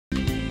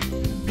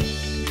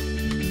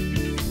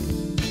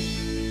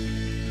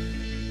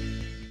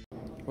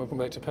Welcome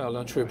back to Power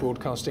Lunch. We're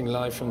broadcasting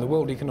live from the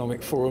World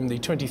Economic Forum, the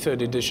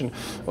 23rd edition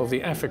of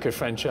the Africa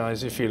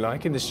franchise, if you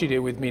like. In the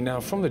studio with me now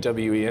from the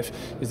WEF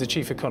is the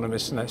chief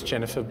economist, and that's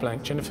Jennifer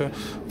Blank. Jennifer,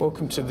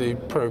 welcome to the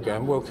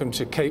programme. Welcome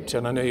to Cape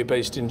Town. I know you're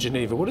based in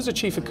Geneva. What does a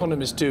chief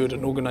economist do at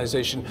an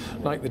organisation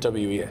like the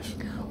WEF?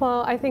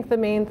 Well, I think the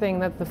main thing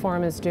that the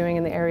forum is doing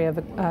in the area of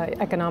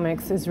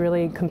economics is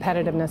really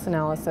competitiveness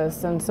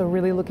analysis, and so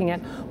really looking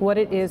at what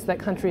it is that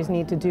countries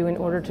need to do in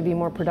order to be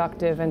more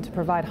productive and to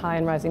provide high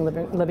and rising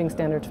living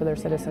standards for their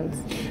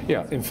citizens.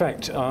 Yeah, in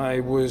fact,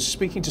 I was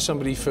speaking to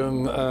somebody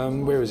from,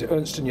 where is it,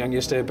 Ernst & Young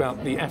yesterday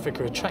about the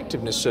Africa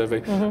Attractiveness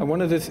Survey, and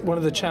one of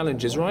the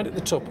challenges, right at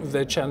the top of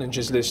their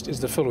challenges list,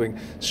 is the following: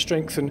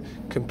 strengthen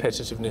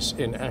competitiveness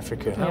in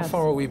Africa. How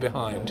far are we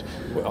behind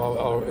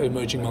our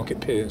emerging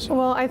market peers?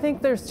 Well, I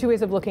think there's two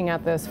ways of looking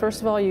at this. First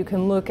of all, you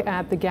can look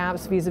at the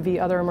gaps vis-a-vis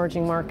other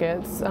emerging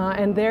markets,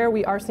 and there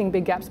we are seeing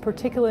big gaps,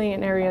 particularly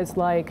in areas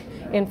like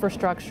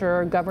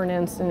infrastructure,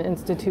 governance and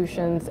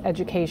institutions,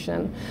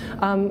 education.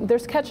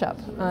 There's catch-up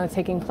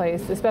taking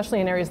place,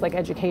 especially in areas like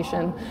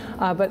education,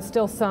 but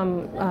still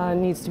some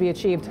needs to be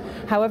achieved.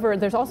 However,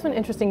 there's also an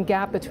interesting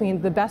gap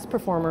between the best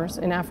performers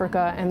in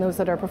Africa and those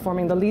that are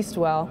performing the least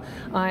well,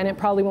 and it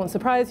probably won't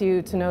surprise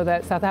you to know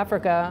that South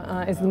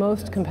Africa is the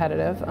most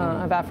competitive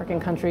of African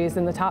countries,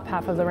 in the top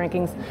half of the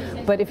rankings.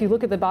 But if you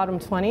look at the bottom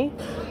 20,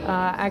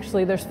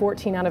 actually there's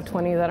 14 out of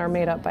 20 that are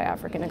made up by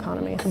African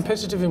economies.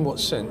 Competitive in what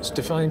sense?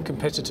 Define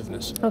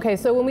competitiveness. Okay,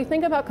 so when we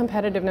think about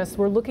competitiveness,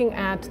 we're looking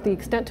at the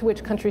extent to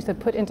which countries have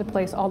put into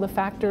place all the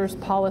factors,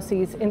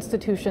 policies,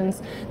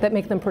 institutions that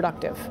make them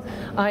productive.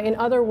 In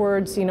other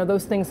words,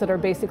 those things that are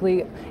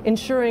basically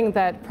ensuring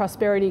that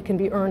prosperity can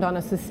be earned on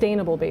a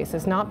sustainable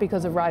basis, not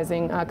because of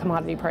rising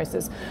commodity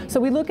prices. So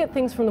we look at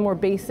things from the more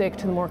basic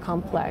to the more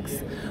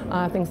complex,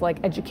 things like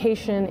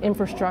education,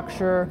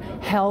 infrastructure,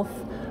 health,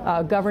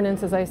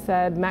 governance, as I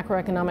said,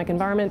 macroeconomic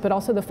environment, but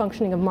also the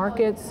functioning of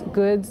markets,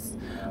 goods,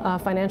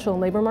 financial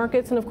and labor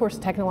markets, and of course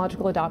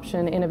technological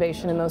adoption,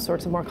 innovation, and those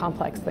sorts of more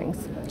complex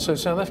things. So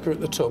South Africa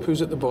at the top,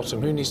 who's at the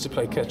bottom? Who needs to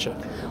play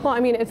catch-up? Well, I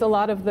mean, it's a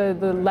lot of the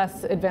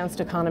less advanced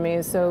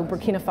economies. So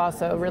Burkina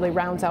Faso really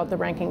rounds out the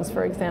rankings,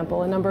 for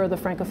example. A number of the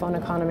Francophone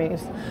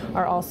economies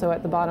are also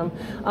at the bottom.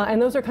 And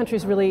those are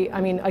countries really,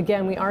 I mean,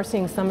 again, we are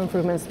seeing some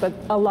improvements, but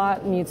a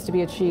lot needs to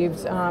be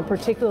achieved,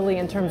 particularly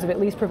in terms of at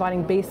least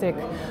providing basic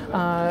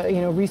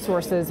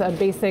resources,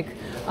 basic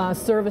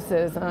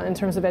services in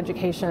terms of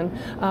education.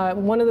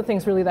 One of the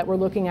things really that we're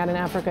looking at in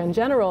Africa in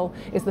general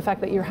is the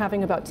fact that you're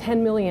having about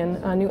 10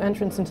 million new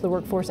entrants into the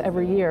workforce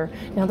every year.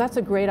 Now that's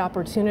a great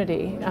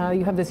opportunity.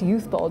 You have this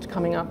youth bulge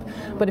coming up,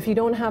 but if you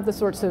don't have the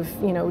sorts of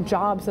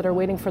jobs that are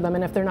waiting for them,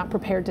 and if they're not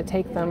prepared to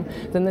take them,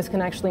 then this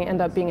can actually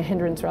end up being a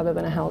hindrance rather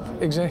than a help.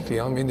 Exactly.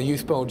 I mean, the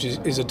youth bulge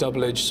is a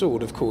double-edged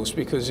sword, of course,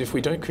 because if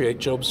we don't create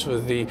jobs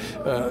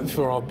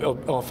for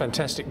our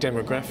fantastic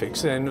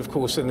demographics, then of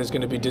course there's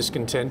going to be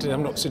discontent, and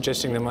I'm not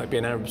suggesting there might be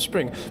an Arab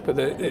Spring, but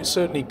it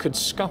certainly could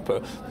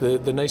scupper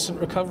the nascent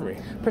recovery.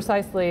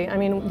 Precisely. I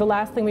mean, the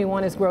last thing we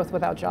want is growth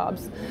without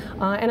jobs.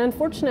 And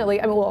unfortunately,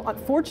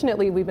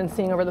 fortunately, we've been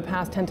seeing over the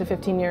past 10 to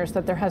 15 years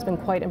that there has been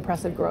quite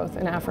impressive growth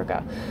in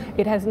Africa.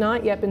 It has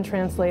not yet been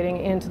translating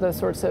into the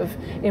sorts of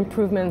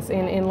improvements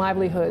in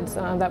livelihoods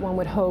that one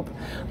would hope.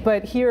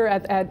 But here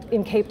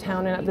in Cape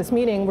Town and at this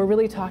meeting, we're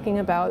really talking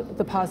about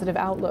the positive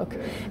outlook.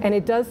 And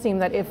it does seem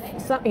that if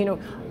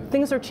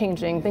things are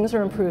changing, things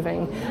are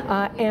improving,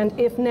 and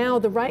if now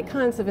the right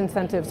kinds of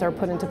incentives are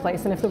put into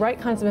place, and if the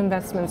right kinds of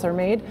investments are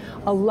made,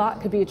 a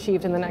lot could be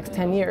achieved in the next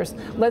 10 years.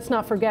 Let's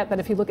not forget that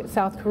if you look at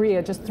South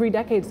Korea, just 3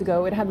 decades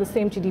ago, it had the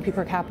same GDP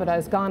per capita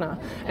as Ghana,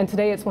 and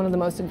today it's one of the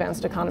most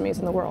advanced economies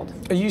in the world.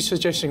 Are you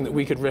suggesting that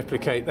we could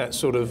replicate that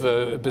sort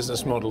of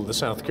business model, the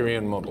South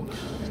Korean model?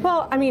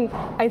 Well, I mean,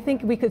 I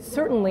think we could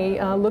certainly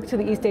look to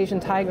the East Asian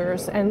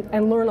tigers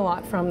and learn a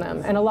lot from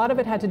them, and a lot of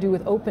it had to do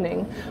with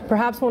opening.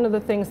 Perhaps one of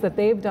the things that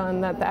they've done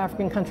that the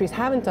African countries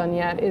haven't done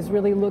yet is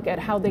really look at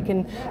how they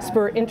can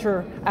spur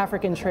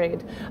inter-African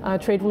trade.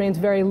 Trade remains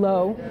very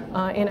low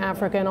in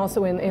Africa, and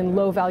also in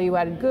low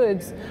value-added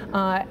goods,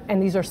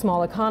 and these are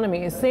small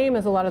economies, same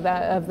as a lot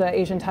of the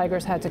Asian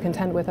tigers had to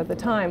contend with at the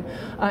time.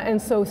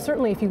 And so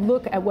certainly if you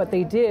look at what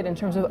they did in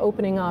terms of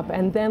opening up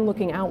and then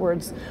looking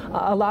outwards,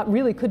 a lot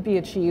really could be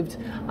achieved.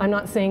 I'm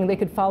not saying they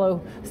could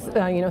follow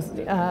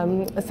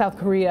South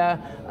Korea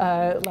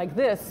like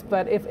this,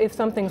 but if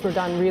some things were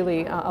done,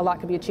 really a lot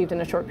could be achieved in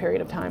a short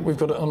period of time. We've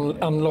got to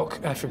unlock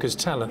Africa's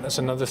talent. That's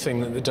another thing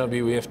that the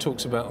WEF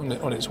talks about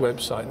on its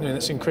website, and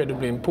it's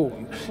incredibly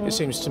important. It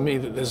seems to me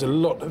that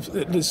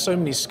there's so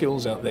many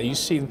skills out there. You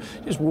see them,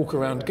 just walk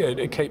around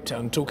Cape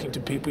Town talking to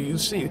people, you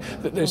see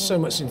that there's so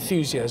much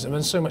enthusiasm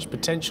and so much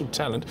potential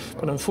talent,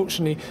 but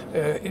unfortunately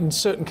in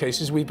certain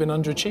cases we've been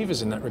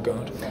underachievers in that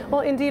regard.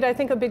 Well, indeed, I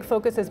think a big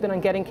focus has been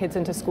on getting kids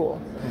into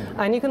school.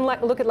 And you can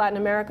look at Latin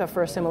America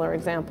for a similar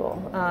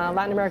example.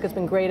 Latin America has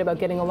been great about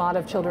getting a lot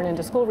of children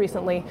into school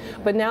recently,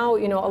 but But now,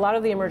 you know, a lot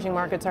of the emerging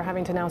markets are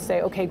having to now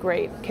say, okay,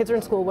 great, kids are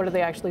in school, what are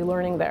they actually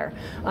learning there?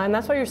 And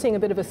that's why you're seeing a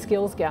bit of a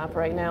skills gap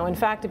right now. In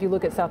fact, if you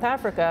look at South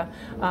Africa,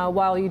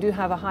 while you do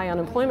have a high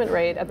unemployment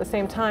rate, at the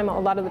same time, a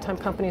lot of the time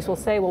companies will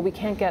say, well, we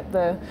can't get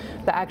the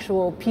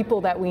actual people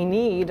that we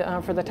need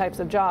for the types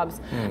of jobs.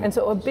 And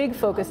so a big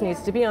focus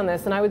needs to be on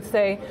this. And I would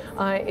say,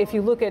 if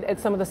you look at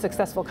some of the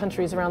successful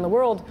countries around the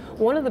world,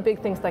 one of the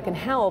big things that can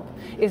help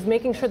is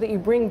making sure that you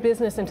bring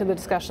business into the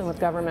discussion with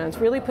governments.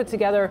 Really put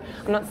together,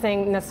 I'm not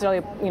saying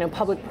necessarily, you know,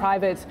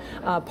 public-private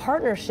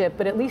partnership,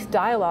 but at least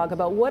dialogue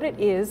about what it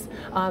is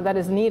that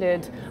is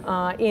needed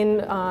in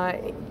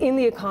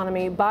the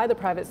economy by the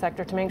private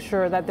sector to make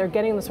sure that they're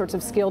getting the sorts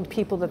of skilled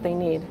people that they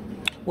need.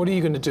 What are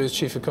you going to do as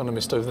chief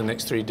economist over the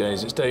next 3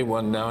 days? It's day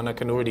one now, and I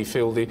can already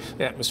feel the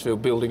atmosphere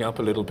building up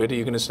a little bit. Are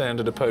you going to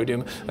stand at a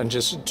podium and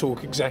just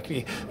talk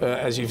exactly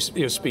as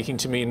you're speaking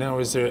to me now?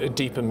 Is there a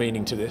deeper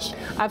meaning to this?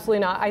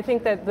 Absolutely not. I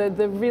think that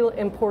the real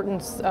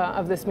importance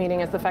of this meeting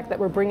is the fact that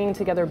we're bringing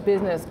together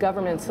business,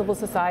 government, civil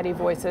society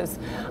voices,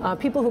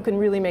 people who can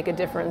really make a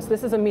difference.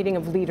 This is a meeting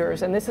of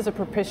leaders, and this is a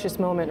propitious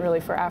moment really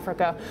for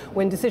Africa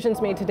when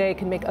decisions made today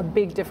can make a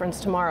big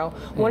difference tomorrow.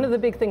 One of the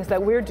big things that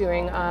we're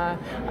doing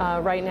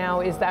right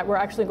now is that we're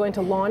actually going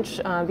to launch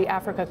the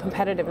Africa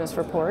Competitiveness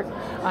Report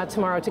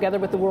tomorrow together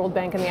with the World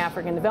Bank and the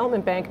African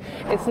Development Bank.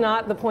 It's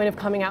not the point of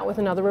coming out with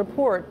another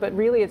report, but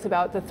really it's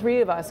about the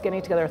three of us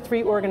getting together,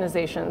 three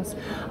organizations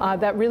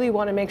that really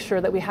want to make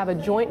sure that we have a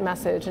joint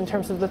message in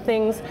terms of the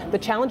things, the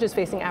challenges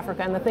facing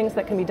Africa and the things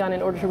that can be done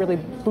in order to really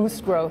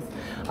boost growth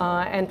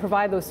and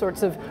provide those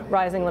sorts of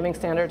rising living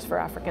standards for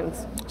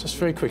Africans. Just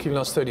very quickly,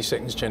 last 30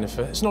 seconds,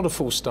 Jennifer. It's not a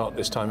full start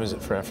this time, is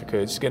it, for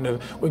Africa?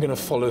 We're going to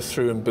follow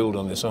through and build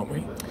on this, aren't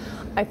we?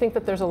 I think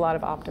that there's a lot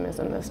of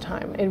optimism this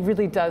time. It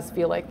really does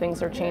feel like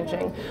things are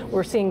changing.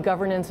 We're seeing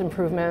governance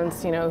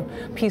improvements, you know,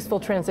 peaceful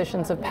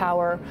transitions of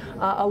power,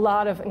 a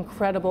lot of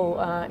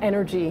incredible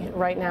energy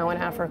right now in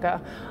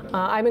Africa.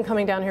 I've been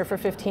coming down here for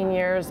 15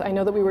 years. I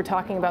know that we were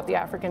talking about the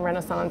African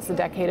Renaissance a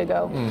decade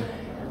ago.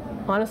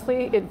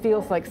 Honestly, it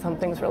feels like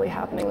something's really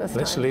happening this time.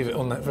 Let's leave it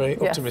on that very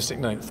optimistic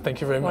note. Thank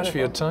you very much for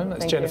your time.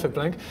 That's Jennifer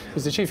Blank,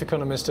 who's the Chief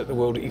Economist at the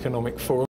World Economic Forum.